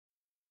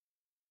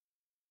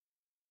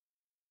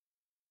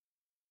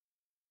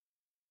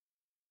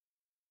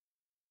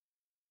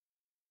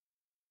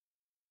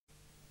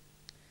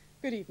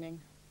Good evening.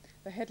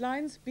 The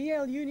headlines: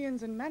 BL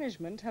unions and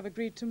management have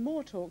agreed to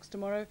more talks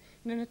tomorrow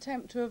in an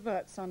attempt to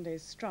avert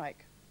Sunday's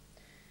strike.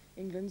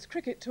 England's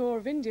cricket tour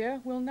of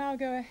India will now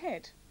go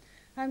ahead,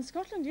 and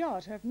Scotland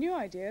Yard have new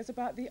ideas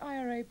about the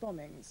IRA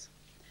bombings.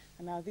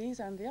 And now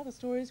these and the other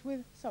stories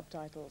with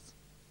subtitles.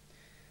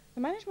 The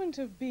management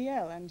of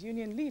BL and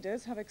union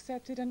leaders have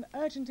accepted an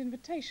urgent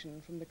invitation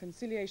from the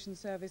conciliation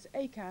service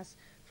ACAS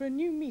for a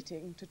new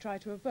meeting to try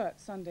to avert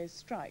Sunday's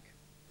strike.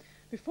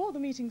 Before the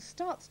meeting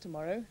starts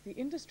tomorrow, the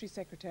Industry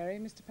Secretary,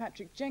 Mr.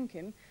 Patrick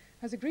Jenkin,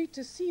 has agreed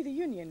to see the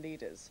union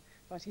leaders,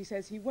 but he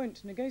says he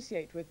won't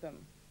negotiate with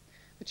them.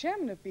 The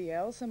chairman of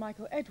BL, Sir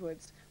Michael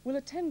Edwards, will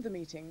attend the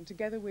meeting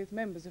together with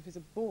members of his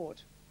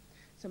board.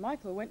 Sir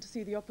Michael went to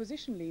see the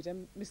opposition leader,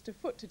 Mr.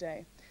 Foote,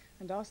 today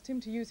and asked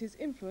him to use his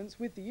influence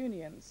with the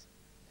unions.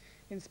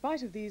 In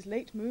spite of these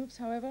late moves,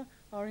 however,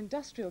 our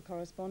industrial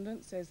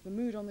correspondent says the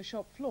mood on the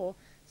shop floor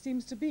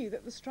seems to be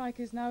that the strike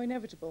is now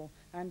inevitable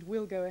and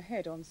will go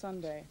ahead on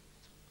Sunday.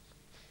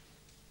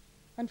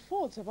 And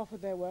Fords have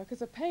offered their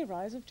workers a pay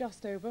rise of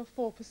just over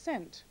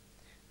 4%.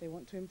 They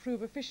want to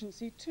improve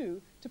efficiency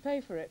too to pay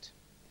for it.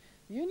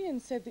 The union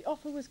said the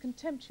offer was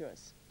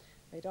contemptuous.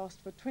 They'd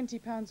asked for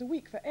 £20 a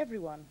week for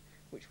everyone,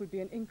 which would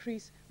be an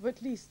increase of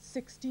at least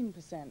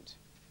 16%.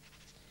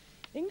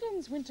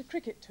 England's winter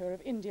cricket tour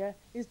of India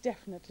is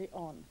definitely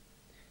on.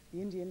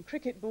 The Indian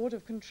Cricket Board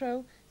of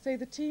Control say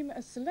the team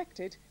as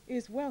selected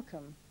is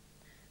welcome.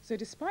 So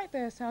despite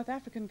their South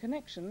African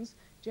connections,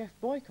 Jeff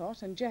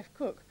Boycott and Jeff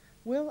Cook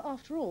will,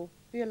 after all,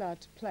 be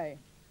allowed to play.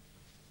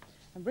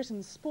 And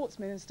Britain's Sports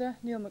Minister,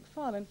 Neil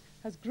McFarlane,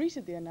 has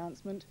greeted the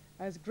announcement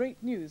as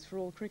great news for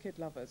all cricket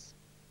lovers.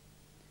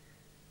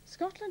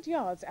 Scotland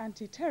Yard's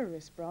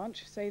anti-terrorist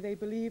branch say they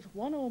believe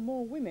one or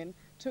more women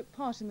took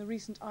part in the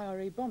recent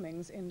IRA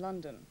bombings in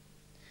London.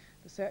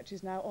 The search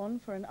is now on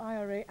for an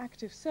IRA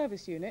active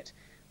service unit,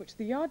 which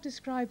the Yard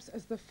describes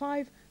as the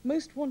 5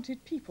 most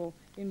wanted people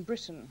in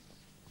Britain.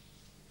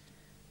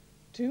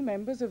 2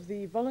 members of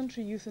the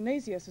voluntary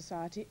euthanasia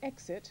society,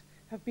 Exit,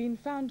 have been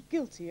found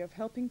guilty of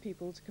helping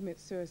people to commit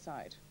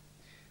suicide.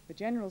 The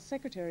General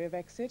Secretary of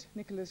Exit,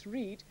 Nicholas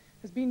Reed,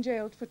 has been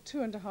jailed for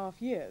 2.5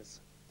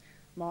 years.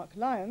 Mark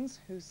Lyons,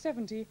 who's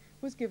 70,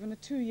 was given a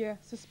 2-year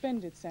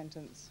suspended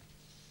sentence.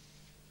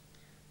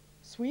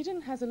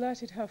 Sweden has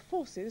alerted her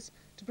forces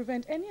to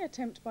prevent any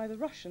attempt by the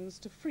Russians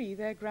to free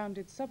their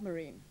grounded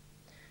submarine.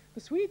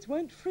 The Swedes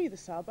won't free the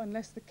sub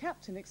unless the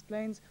captain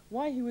explains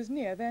why he was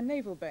near their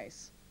naval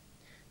base.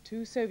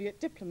 2 Soviet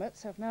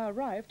diplomats have now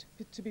arrived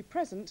to be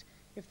present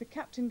if the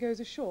captain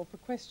goes ashore for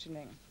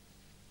questioning.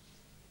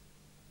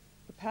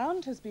 The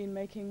pound has been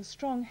making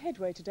strong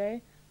headway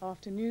today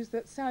after news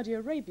that Saudi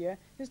Arabia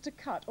is to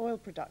cut oil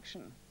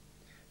production.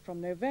 From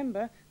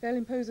November, they'll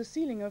impose a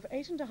ceiling of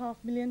 8.5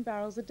 million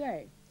barrels a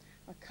day,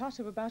 a cut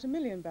of about 1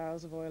 million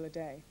barrels of oil a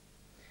day.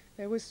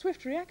 There was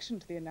swift reaction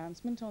to the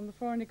announcement on the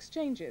foreign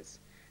exchanges,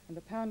 and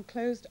the pound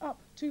closed up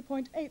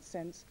 2.8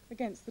 cents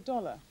against the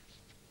dollar.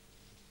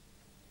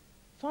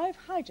 5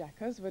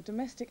 hijackers of a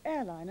domestic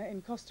airliner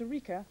in Costa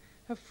Rica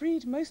have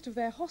freed most of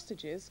their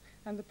hostages,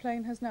 and the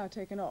plane has now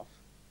taken off.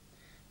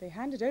 They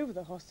handed over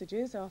the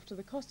hostages after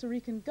the Costa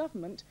Rican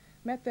government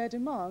met their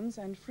demands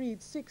and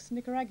freed 6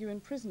 Nicaraguan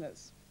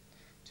prisoners.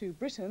 2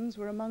 Britons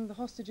were among the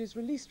hostages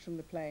released from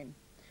the plane.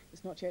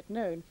 It's not yet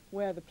known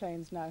where the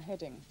plane's now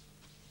heading.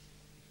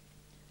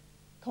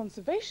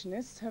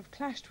 Conservationists have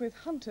clashed with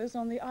hunters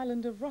on the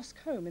island of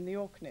Roscoe in the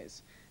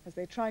Orkneys as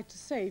they tried to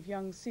save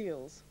young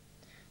seals.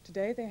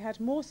 Today they had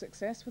more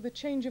success with a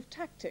change of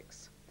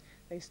tactics.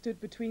 They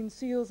stood between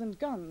seals and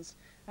guns,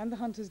 and the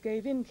hunters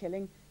gave in,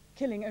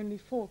 killing only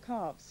 4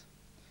 calves.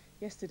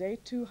 Yesterday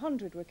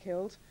 200 were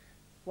killed,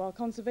 while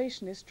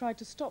conservationists tried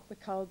to stop the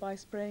cull by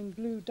spraying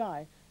blue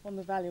dye on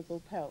the valuable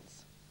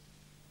pelts.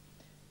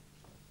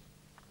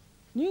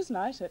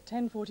 Newsnight at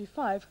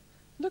 10:45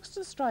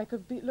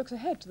 looks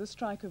ahead to the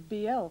strike of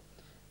BL,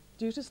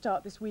 due to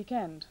start this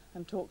weekend,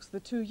 and talks to the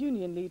 2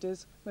 union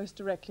leaders most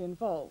directly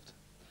involved.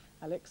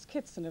 Alex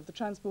Kitson of the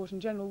Transport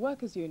and General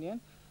Workers Union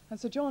and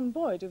Sir John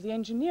Boyd of the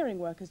Engineering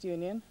Workers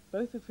Union,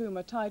 both of whom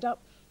are tied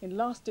up in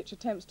last-ditch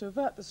attempts to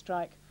avert the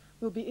strike,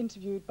 will be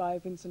interviewed by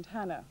Vincent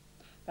Hanna.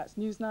 That's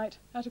Newsnight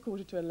at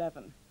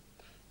 11:15.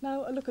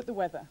 Now a look at the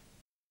weather.